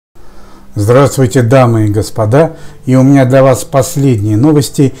Здравствуйте, дамы и господа, и у меня для вас последние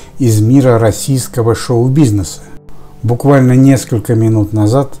новости из мира российского шоу-бизнеса. Буквально несколько минут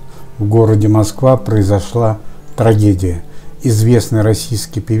назад в городе Москва произошла трагедия. Известный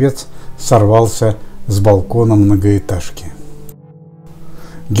российский певец сорвался с балкона многоэтажки.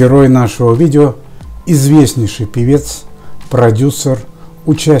 Герой нашего видео – известнейший певец, продюсер,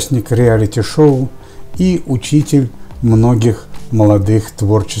 участник реалити-шоу и учитель многих молодых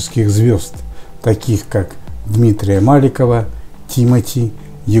творческих звезд, таких как Дмитрия Маликова, Тимати,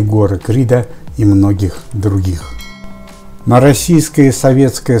 Егора Крида и многих других. На российской и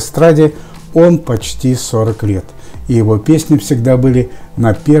советской эстраде он почти 40 лет, и его песни всегда были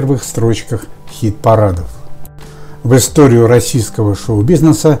на первых строчках хит-парадов. В историю российского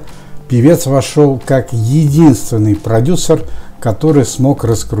шоу-бизнеса певец вошел как единственный продюсер, который смог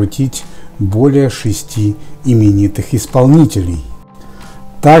раскрутить более 6 именитых исполнителей.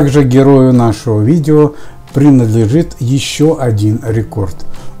 Также герою нашего видео принадлежит еще один рекорд.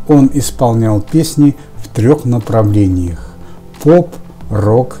 Он исполнял песни в 3 направлениях – поп,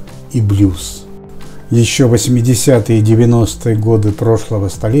 рок и блюз. Еще в 80-е и 90-е годы прошлого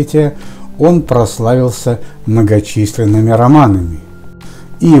столетия он прославился многочисленными романами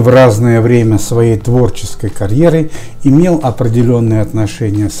и в разное время своей творческой карьеры имел определенные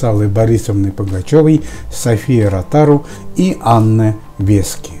отношения с Аллой Борисовной Пугачевой, Софией Ротару и Анной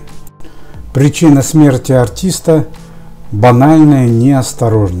Вески. Причина смерти артиста – банальная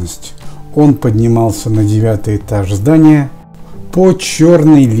неосторожность. Он поднимался на 9-й этаж здания по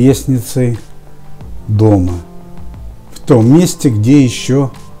черной лестнице дома, в том месте, где еще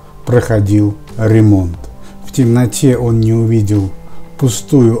проходил ремонт. В темноте он не увидел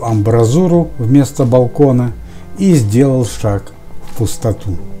пустую амбразуру вместо балкона и сделал шаг в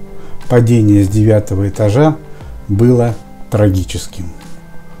пустоту. Падение с 9-го этажа было трагическим.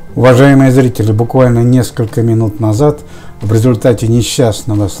 Уважаемые зрители, буквально несколько минут назад в результате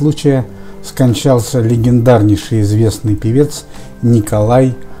несчастного случая скончался легендарнейший известный певец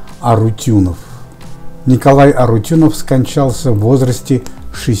Николай Арутюнов. Николай Арутюнов скончался в возрасте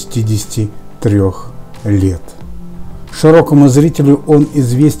 63 лет. Широкому зрителю он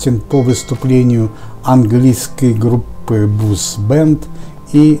известен по выступлению английской группы Blues Band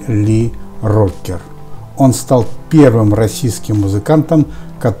и Ли Рокер. Он стал первым российским музыкантом,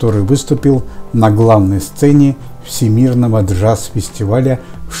 который выступил на главной сцене Всемирного джаз-фестиваля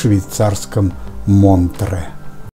в швейцарском Монтре.